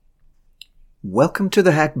Welcome to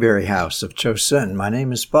the Hackberry House of Chosun. My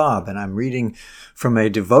name is Bob, and I'm reading from a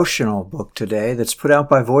devotional book today that's put out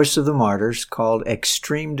by Voice of the Martyrs called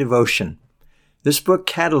Extreme Devotion. This book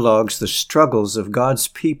catalogs the struggles of God's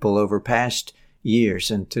people over past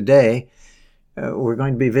years, and today we're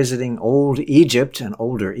going to be visiting old Egypt, an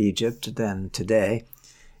older Egypt than today,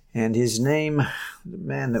 and his name, the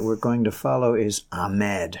man that we're going to follow, is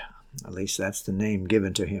Ahmed. At least that's the name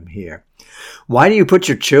given to him here. "Why do you put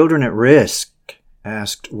your children at risk?"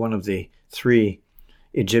 asked one of the three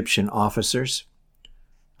Egyptian officers.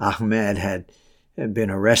 Ahmed had been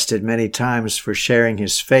arrested many times for sharing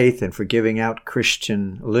his faith and for giving out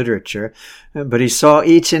Christian literature, but he saw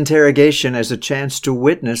each interrogation as a chance to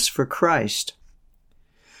witness for Christ.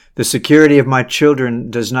 "The security of my children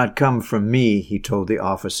does not come from me," he told the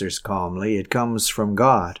officers calmly. "It comes from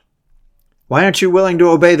God." "Why aren't you willing to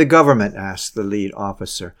obey the government?" asked the lead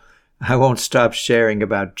officer. "I won't stop sharing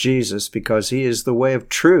about Jesus because he is the way of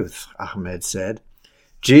truth," Ahmed said.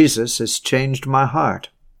 "Jesus has changed my heart."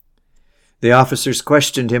 The officers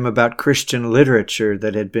questioned him about Christian literature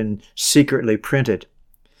that had been secretly printed.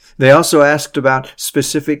 They also asked about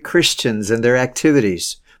specific Christians and their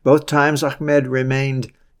activities. Both times Ahmed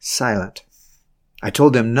remained silent. "I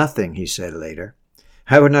told them nothing," he said later.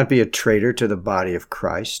 "I would not be a traitor to the body of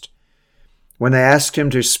Christ." When they asked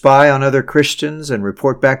him to spy on other Christians and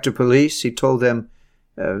report back to police, he told them,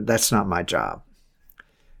 "That's not my job."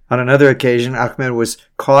 On another occasion, Ahmed was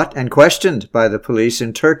caught and questioned by the police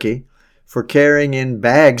in Turkey for carrying in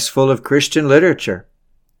bags full of Christian literature.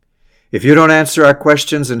 "If you don't answer our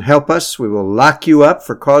questions and help us, we will lock you up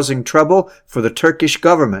for causing trouble for the Turkish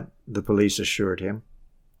government," the police assured him.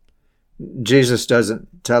 "Jesus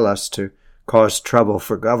doesn't tell us to cause trouble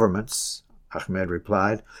for governments," Ahmed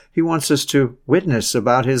replied. "He wants us to witness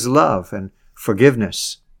about his love and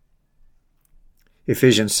forgiveness."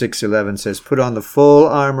 Ephesians 6:11 says, "Put on the full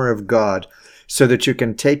armor of God so that you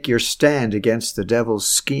can take your stand against the devil's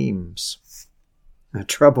schemes." The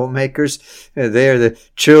troublemakers, they are the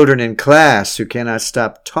children in class who cannot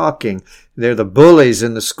stop talking. They're the bullies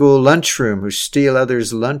in the school lunchroom who steal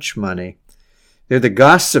others' lunch money. They're the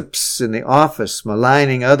gossips in the office,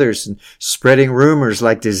 maligning others and spreading rumors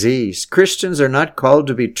like disease. Christians are not called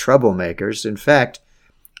to be troublemakers. In fact,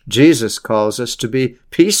 Jesus calls us to be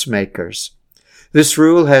peacemakers. This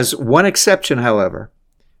rule has one exception, however.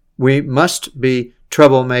 We must be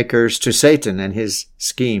troublemakers to Satan and his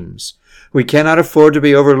schemes. We cannot afford to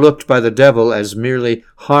be overlooked by the devil as merely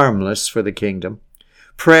harmless for the kingdom.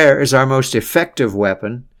 Prayer is our most effective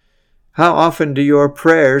weapon. How often do your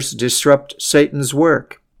prayers disrupt Satan's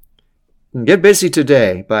work? Get busy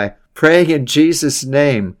today by praying in Jesus'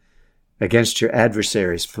 name against your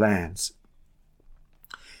adversary's plans.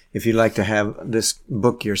 If you'd like to have this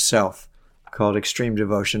book yourself called Extreme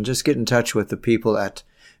Devotion, just get in touch with the people at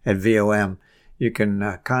VOM. You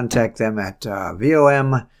can contact them at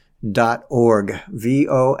vom.org,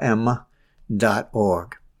 vom.org.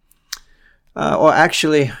 Or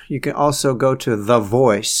actually, you can also go to The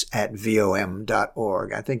Voice at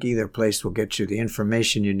vom.org. I think either place will get you the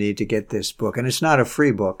information you need to get this book. And it's not a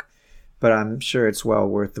free book, but I'm sure it's well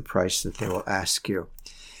worth the price that they will ask you.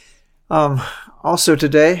 Also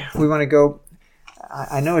today, we want to go,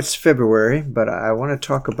 I know it's February, but I want to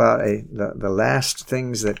talk about the last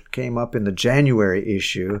things that came up in the January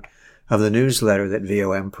issue of the newsletter that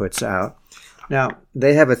VOM puts out. Now,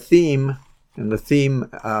 they have a theme, and the theme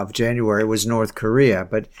of January was North Korea.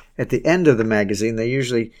 But at the end of the magazine, they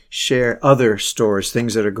usually share other stories,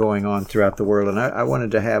 things that are going on throughout the world. And I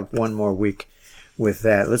wanted to have one more week with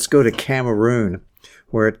that. Let's go to Cameroon,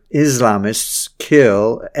 where Islamists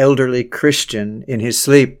kill elderly Christian in his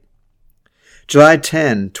sleep. July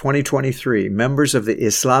 10, 2023, members of the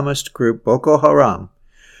Islamist group Boko Haram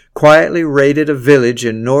quietly raided a village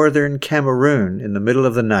in northern Cameroon in the middle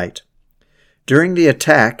of the night. During the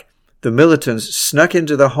attack, the militants snuck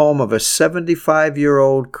into the home of a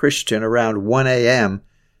 75-year-old Christian around 1 a.m.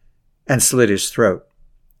 and slit his throat.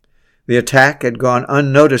 The attack had gone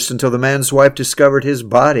unnoticed until the man's wife discovered his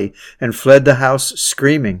body and fled the house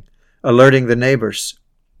screaming, alerting the neighbors.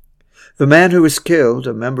 The man who was killed,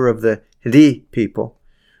 a member of the Hidi people,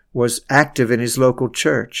 was active in his local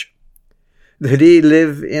church. The Hidi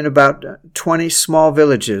live in about 20 small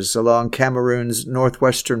villages along Cameroon's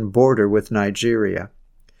northwestern border with Nigeria.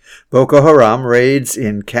 Boko Haram raids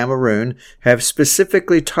in Cameroon have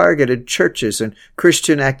specifically targeted churches and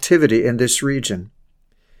Christian activity in this region.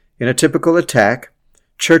 In a typical attack,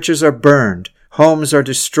 churches are burned, homes are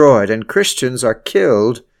destroyed, and Christians are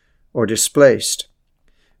killed or displaced.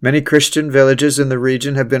 Many Christian villages in the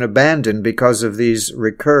region have been abandoned because of these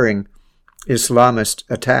recurring Islamist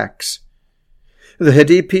attacks. The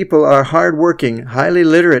Hadi people are hard-working, highly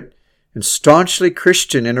literate, and staunchly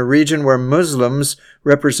Christian in a region where Muslims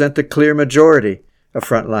represent the clear majority, a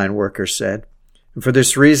frontline worker said. And for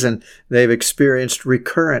this reason, they've experienced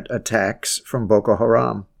recurrent attacks from Boko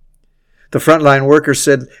Haram. The frontline worker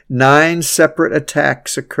said 9 separate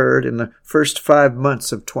attacks occurred in the first 5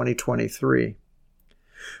 months of 2023.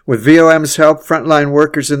 With VOM's help, frontline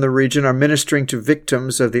workers in the region are ministering to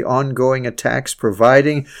victims of the ongoing attacks,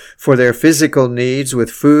 providing for their physical needs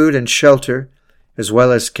with food and shelter, as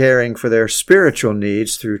well as caring for their spiritual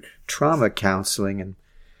needs through trauma counseling and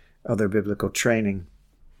other biblical training.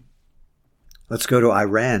 Let's go to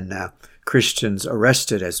Iran now. Christians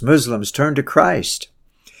arrested as Muslims turn to Christ.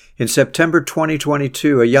 In September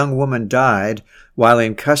 2022, a young woman died while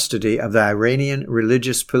in custody of the Iranian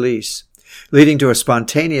religious police, leading to a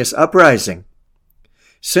spontaneous uprising.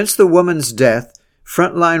 Since the woman's death,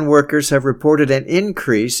 frontline workers have reported an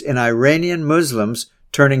increase in Iranian Muslims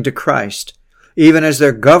turning to Christ, even as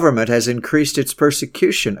their government has increased its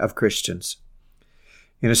persecution of Christians.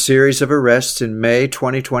 In a series of arrests in May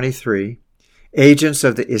 2023, agents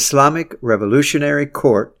of the Islamic Revolutionary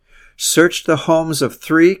Court searched the homes of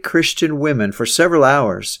 3 Christian women for several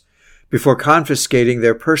hours before confiscating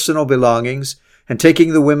their personal belongings and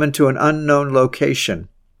taking the women to an unknown location.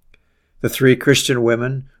 The 3 Christian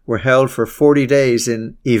women were held for 40 days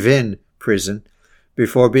in Evin prison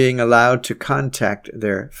before being allowed to contact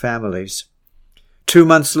their families. 2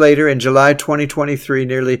 months later, in July 2023,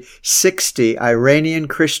 nearly 60 Iranian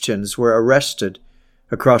Christians were arrested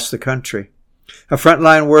across the country. A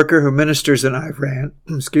frontline worker who ministers in Iran,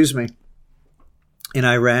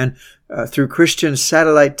 through Christian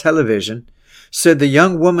satellite television, said the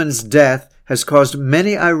young woman's death has caused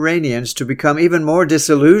many Iranians to become even more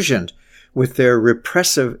disillusioned with their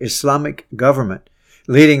repressive Islamic government,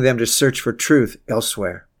 leading them to search for truth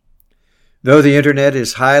elsewhere. Though the internet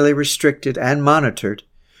is highly restricted and monitored,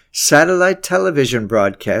 satellite television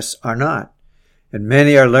broadcasts are not, and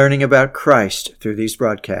many are learning about Christ through these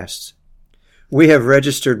broadcasts. We have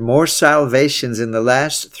registered more salvations in the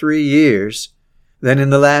last 3 years than in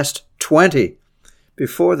the last 20.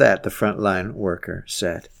 Before that, the frontline worker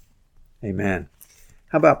said. Amen.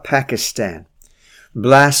 How about Pakistan?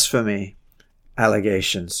 Blasphemy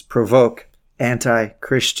allegations provoke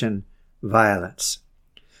anti-Christian violence.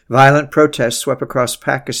 Violent protests swept across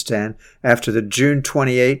Pakistan after the June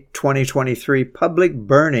 28, 2023 public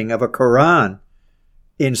burning of a Quran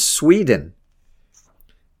in Sweden.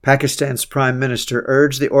 Pakistan's Prime Minister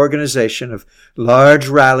urged the organization of large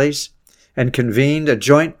rallies and convened a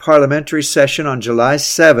joint parliamentary session on July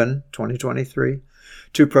 7, 2023,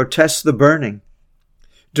 to protest the burning.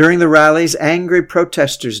 During the rallies, angry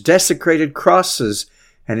protesters desecrated crosses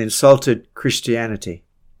and insulted Christianity.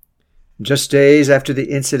 Just days after the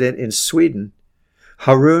incident in Sweden,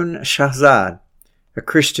 Harun Shahzad, a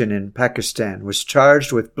Christian in Pakistan, was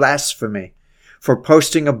charged with blasphemy for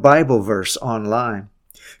posting a Bible verse online.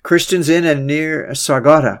 Christians in and near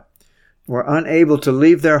Sargodha were unable to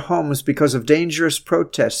leave their homes because of dangerous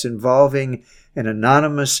protests involving an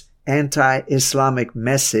anonymous anti-Islamic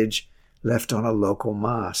message left on a local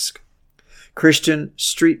mosque. Christian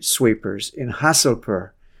street sweepers in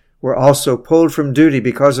Hasselpur were also pulled from duty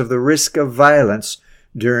because of the risk of violence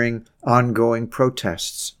during ongoing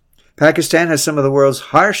protests. Pakistan has some of the world's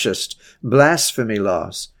harshest blasphemy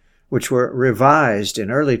laws, which were revised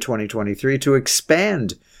in early 2023 to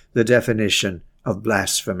expand the definition of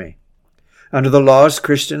blasphemy. Under the laws,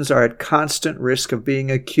 Christians are at constant risk of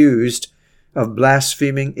being accused of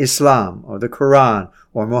blaspheming Islam or the Quran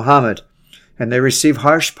or Muhammad, and they receive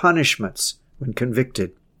harsh punishments when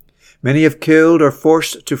convicted. Many have killed or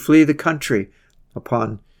forced to flee the country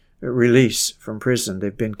upon release from prison.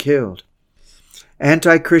 They've been killed.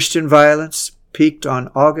 Anti-Christian violence peaked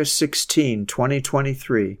on August 16,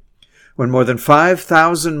 2023, when more than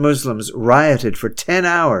 5,000 Muslims rioted for 10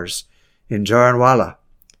 hours in Jaranwala,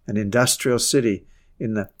 an industrial city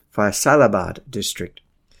in the Faisalabad district.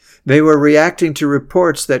 They were reacting to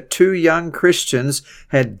reports that 2 young Christians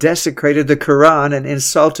had desecrated the Quran and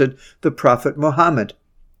insulted the Prophet Muhammad.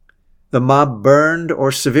 The mob burned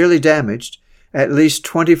or severely damaged at least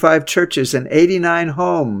 25 churches and 89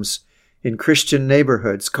 homes in Christian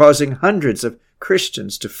neighborhoods, causing hundreds of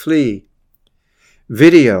Christians to flee.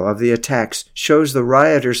 Video of the attacks shows the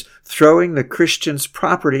rioters throwing the Christians'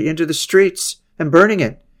 property into the streets and burning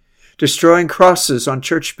it, destroying crosses on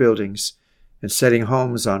church buildings, and setting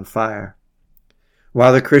homes on fire.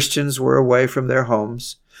 While the Christians were away from their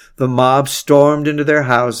homes, the mob stormed into their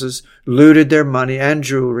houses, looted their money and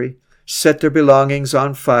jewelry, set their belongings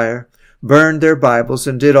on fire, burned their Bibles,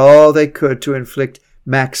 and did all they could to inflict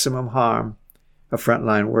maximum harm a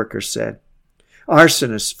frontline worker said.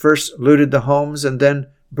 Arsonists first looted the homes and then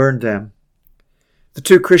burned them. The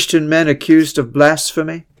 2 Christian men accused of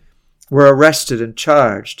blasphemy were arrested and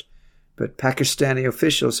charged, but Pakistani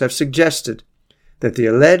officials have suggested that the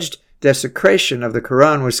alleged desecration of the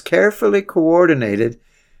Quran was carefully coordinated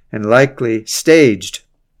and likely staged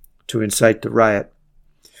to incite the riot.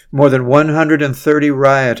 More than 130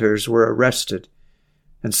 rioters were arrested,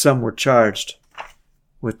 and some were charged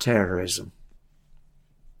with terrorism.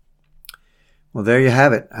 Well, there you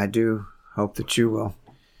have it. I do hope that you will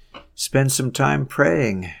spend some time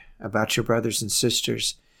praying about your brothers and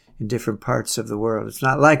sisters in different parts of the world. It's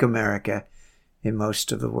not like America in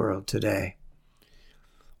most of the world today.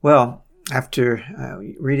 Well, after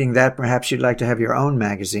reading that, perhaps you'd like to have your own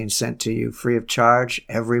magazine sent to you free of charge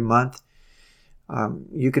every month.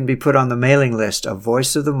 You can be put on the mailing list of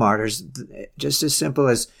Voice of the Martyrs, just as simple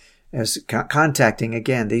as contacting,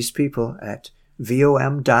 again, these people at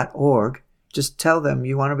vom.org. Just tell them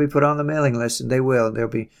you want to be put on the mailing list, and they will. There'll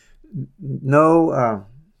be no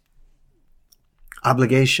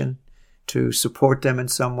obligation to support them in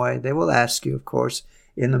some way. They will ask you, of course,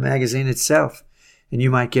 in the magazine itself, and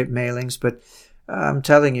you might get mailings. But I'm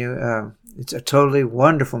telling you, it's a totally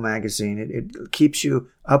wonderful magazine. It keeps you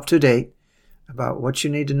up to date about what you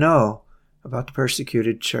need to know about the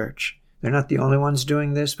persecuted church. They're not the only ones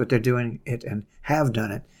doing this, but they're doing it and have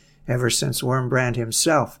done it ever since Wurmbrand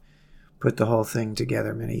himself put the whole thing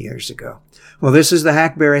together many years ago. Well, this is the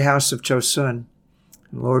Hackberry House of Chosun.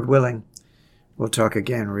 Lord willing, we'll talk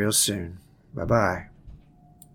again real soon. Bye-bye.